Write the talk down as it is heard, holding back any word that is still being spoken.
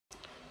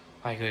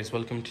Hi guys,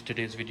 welcome to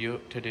today's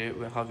video. Today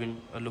we're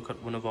having a look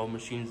at one of our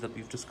machines that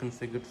we've just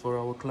configured for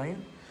our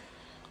client.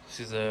 This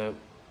is a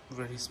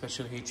very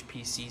special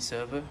HPC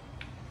server.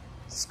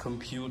 It's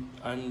compute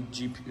and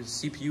GPU,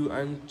 CPU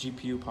and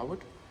GPU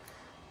powered.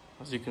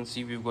 As you can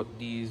see, we've got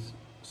these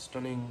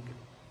stunning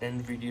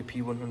NVIDIA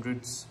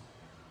P100s,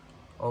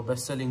 our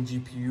best-selling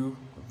GPU,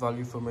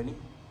 value for money.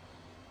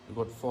 We've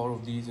got 4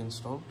 of these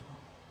installed,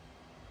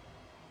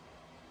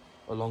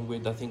 along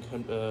with I think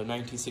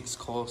 96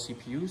 core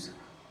CPUs.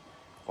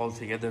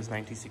 Altogether is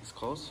 96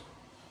 cores,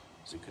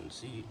 as you can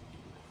see.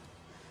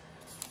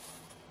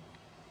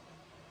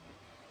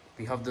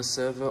 We have the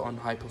server on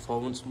high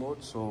performance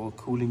mode, so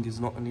cooling is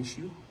not an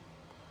issue.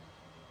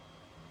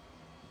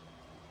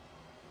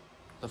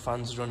 The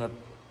fans run at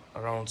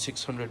around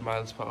 600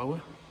 miles per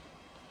hour.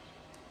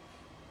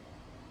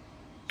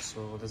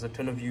 So there's a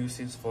ton of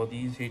uses for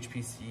these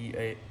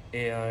HPC,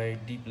 AI,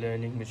 deep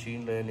learning,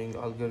 machine learning,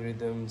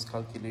 algorithms,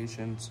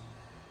 calculations.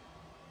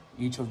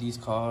 Each of these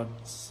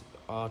cards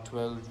are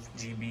 12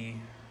 GB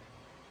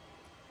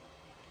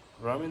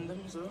RAM in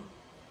them, so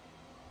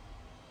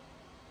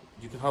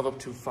you can have up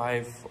to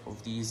 5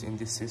 of these in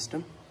this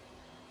system.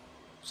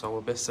 So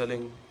our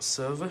best-selling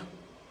server,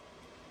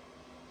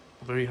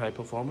 very high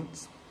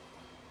performance.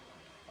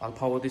 I'll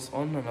power this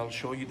on and I'll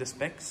show you the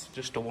specs.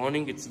 Just a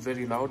warning, it's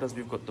very loud as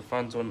we've got the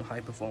fans on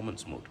high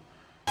performance mode.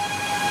 So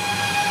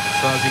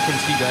as you can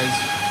see guys,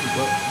 we've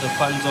got the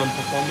fans on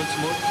performance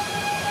mode.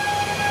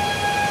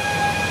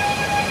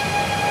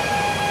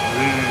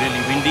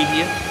 Really windy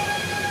here.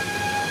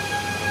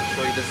 I'll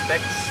show you the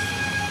specs.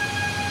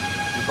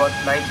 We've got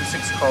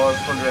 96 cores,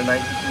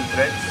 192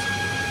 threads.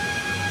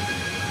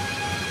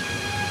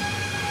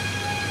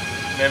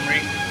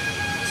 Memory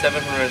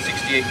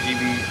 768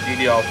 GB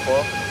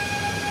DDR4.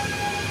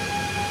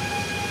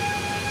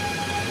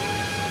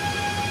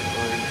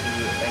 Going to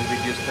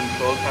NVIDIA's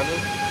control panel.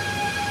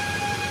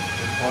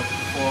 We've got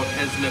 4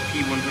 Tesla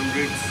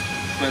P100s,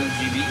 12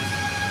 GB.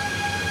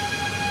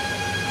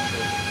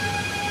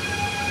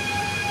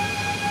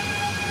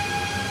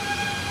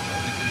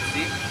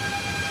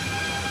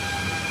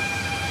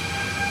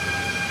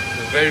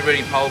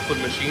 Very powerful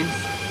machines.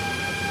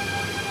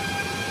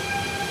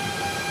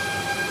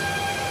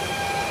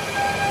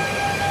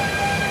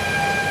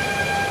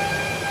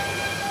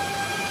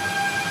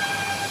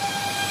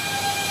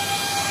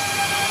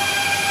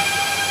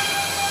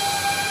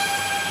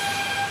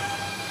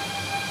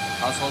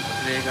 That's all for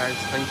today guys,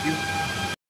 thank you.